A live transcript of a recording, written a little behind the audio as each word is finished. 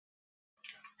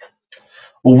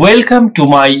Welcome to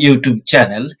my YouTube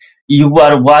channel. You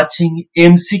are watching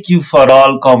MCQ for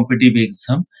all competitive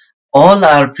exam. All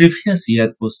our previous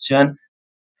year question.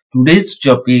 Today's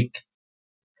topic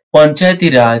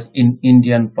Panchayati Raj in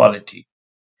Indian polity.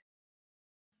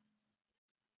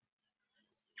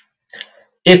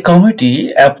 A committee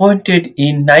appointed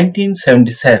in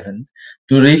 1977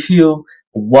 to review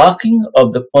working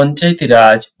of the Panchayati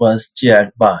Raj was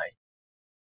chaired by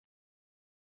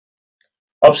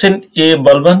Option A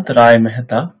Balwant Rai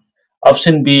Mehta,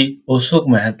 Option B Ashok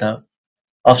Mehta,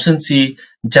 Option C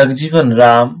Jagjeevan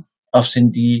Ram,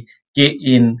 Option D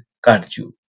K.N.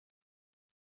 Karju.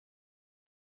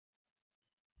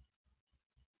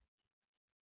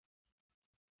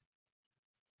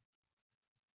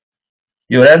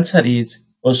 Your answer is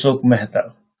Ashok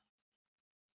Mehta.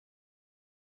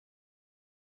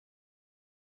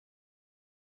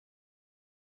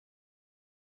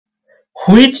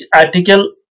 Which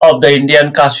article of the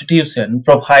Indian Constitution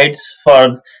provides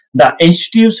for the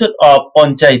institution of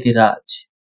Panchayati Raj?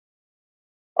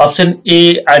 Option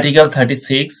A Article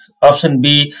 36, Option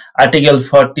B Article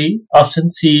 40,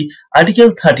 Option C Article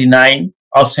 39,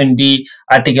 Option D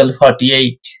Article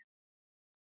 48.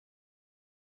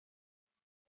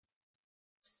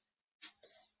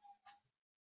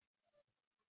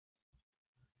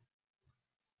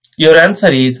 Your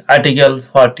answer is Article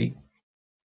 40.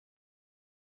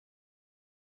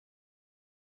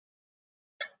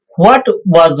 What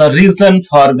was the reason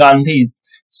for Gandhi's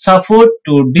support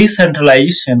to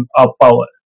decentralization of power?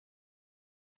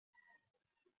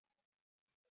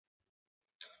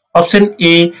 Option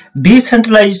A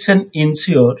Decentralization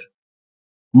ensure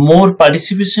more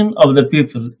participation of the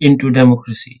people into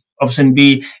democracy. Option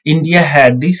B India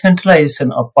had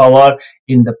decentralization of power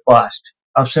in the past.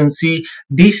 Option C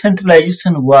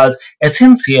Decentralization was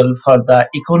essential for the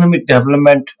economic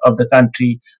development of the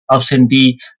country. Option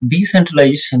D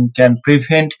Decentralization can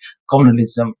prevent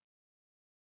communalism.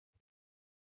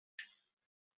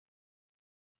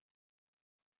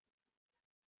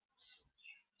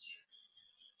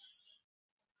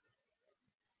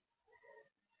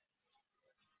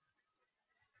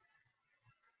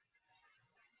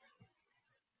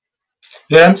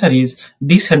 Your answer is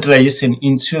decentralization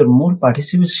ensure more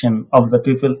participation of the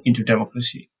people into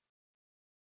democracy.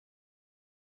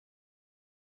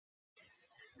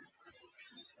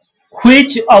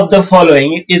 Which of the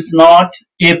following is not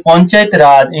a Panchayat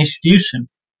Raj institution?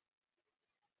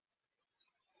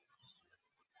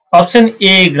 Option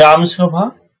A Gram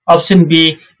Sabha, Option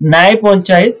B Nyay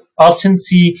Panchayat, Option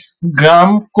C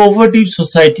Gram Cooperative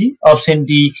Society, Option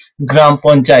D Gram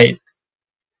Panchayat.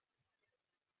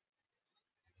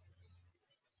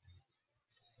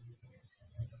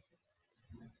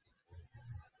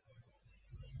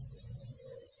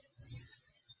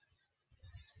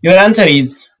 Your answer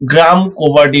is Gram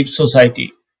Cooperative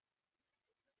Society.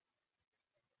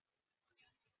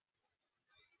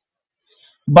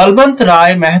 Balwant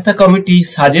Rai Mehta Committee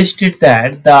suggested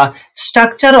that the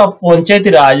structure of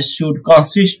Panchayati Raj should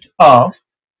consist of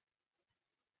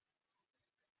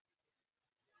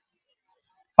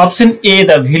Option A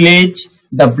the village,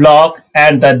 the block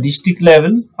and the district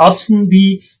level. Option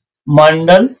B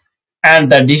mandal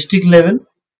and the district level.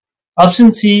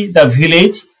 Option C the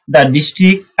village, the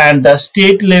district and the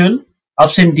state level.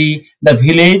 Option D the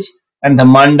village and the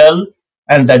mandal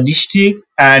and the district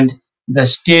and the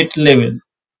state level.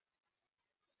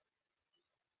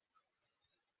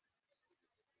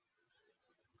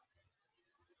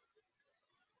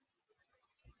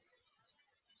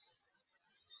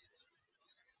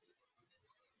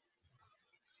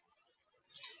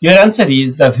 Your answer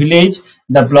is the village,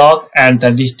 the block and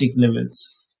the district levels.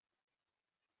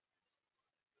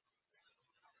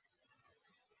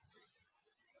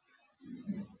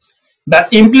 The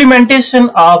implementation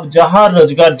of Jahar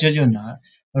Rojgar Yojana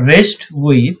rests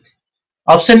with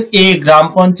Option A Gram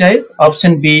Panchayat,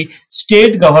 Option B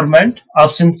State Government,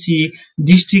 Option C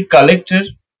District Collector,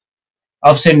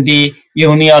 Option D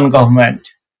Union Government.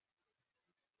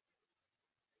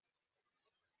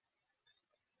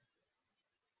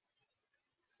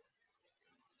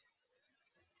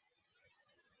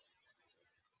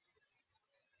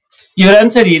 Your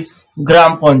answer is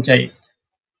Gram Panchayat.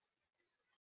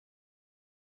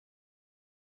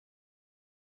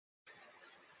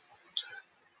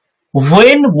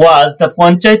 When was the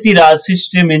Panchayati Raj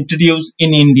system introduced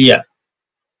in India?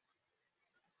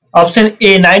 Option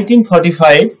A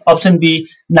 1945, Option B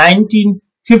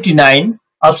 1959,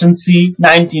 Option C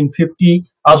 1950,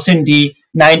 Option D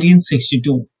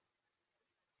 1962.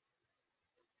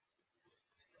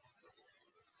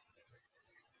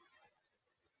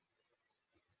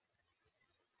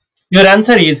 Your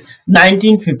answer is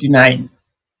 1959.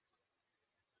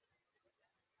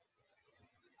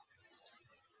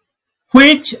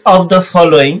 Which of the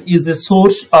following is the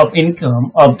source of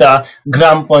income of the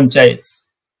Gram Panchayats?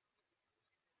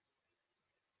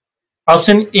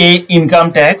 Option A,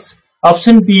 income tax.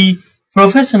 Option B,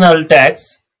 professional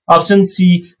tax. Option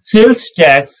C, sales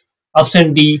tax.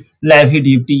 Option D, levy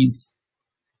duties.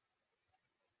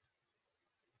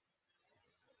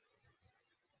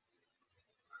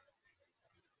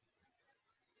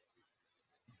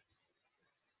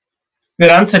 Your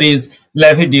answer is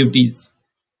levy duties.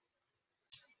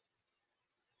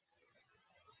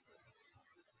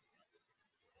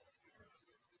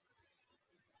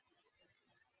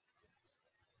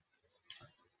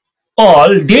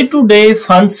 All day-to-day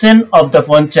function of the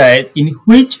panchayat in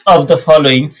which of the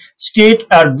following state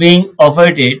are being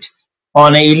operated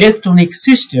on an electronic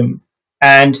system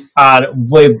and are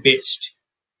web-based?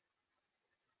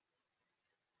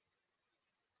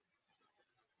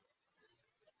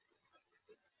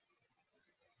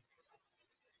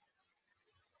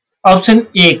 Option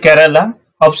A, Kerala.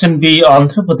 Option B,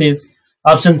 Andhra Pradesh.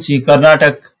 Option C,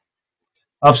 Karnataka.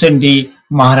 Option D,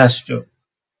 Maharashtra.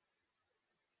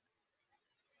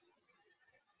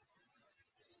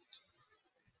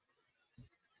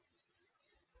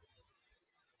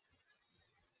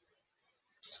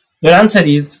 Your answer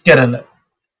is Kerala.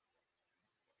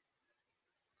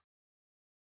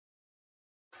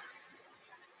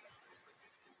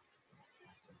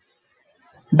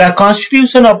 The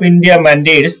Constitution of India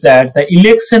mandates that the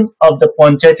election of the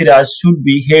Panchayati Raj should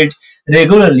be held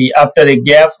regularly after a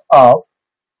gap of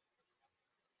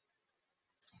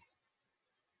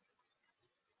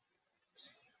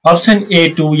option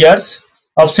A 2 years,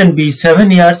 option B 7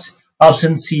 years,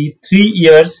 option C 3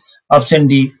 years, option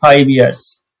D 5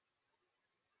 years.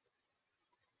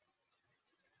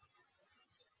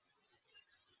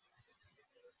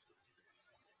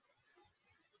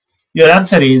 Your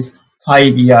answer is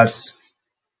 5 years.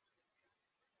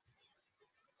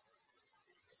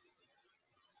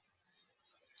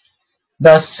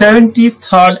 The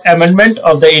 73rd Amendment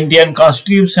of the Indian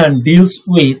Constitution deals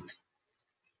with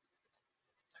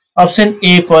option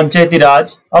A Panchayati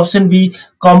Raj, option B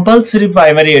compulsory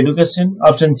primary education,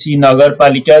 option C Nagar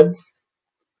Palikas,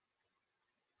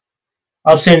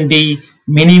 option D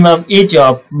minimum age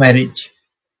of marriage.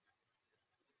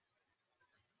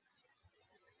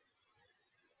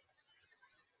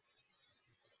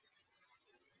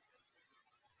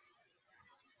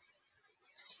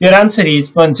 Your answer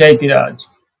is Panchayati Raj.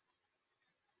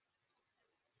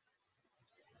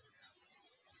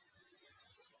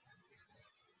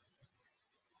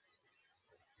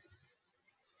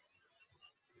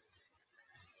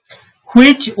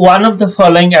 Which one of the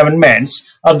following amendments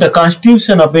of the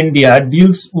Constitution of India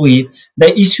deals with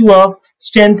the issue of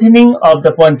strengthening of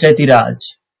the Panchayati Raj?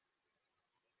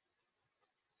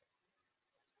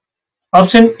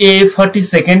 Option A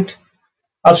 42nd,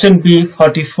 option B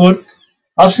 44th,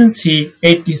 option C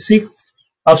 86th,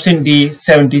 option D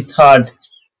 73rd.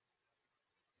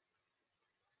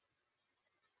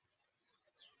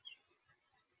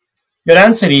 Your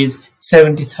answer is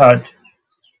 73rd.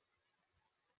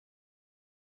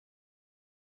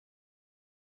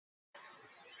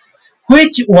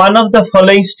 Which one of the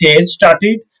following states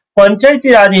started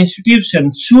Panchayati Raj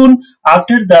institution soon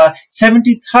after the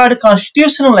 73rd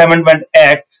Constitutional Amendment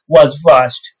Act was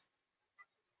passed?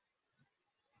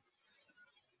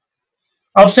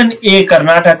 Option A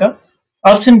Karnataka,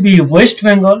 option B West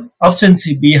Bengal, option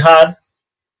C Bihar,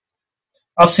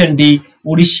 option D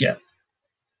Odisha.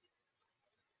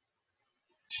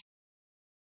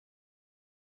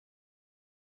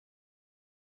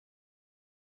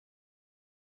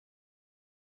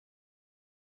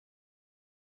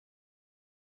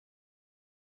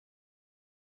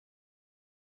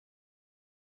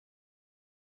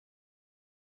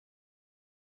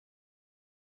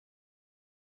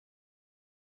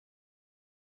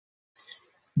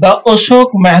 The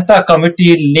Ashok Mehta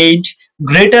Committee laid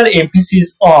greater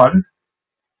emphasis on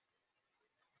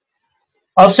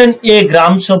option A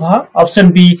Gram Sabha,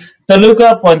 option B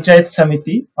Taluka Panchayat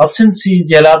Samiti, option C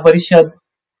Jila Parishad,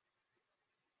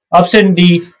 option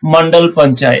D Mandal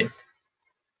Panchayat.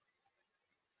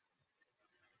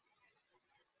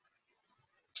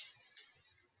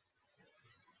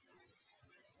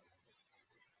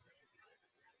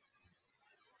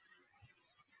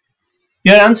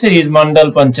 Your answer is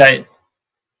Mandal Panchayat.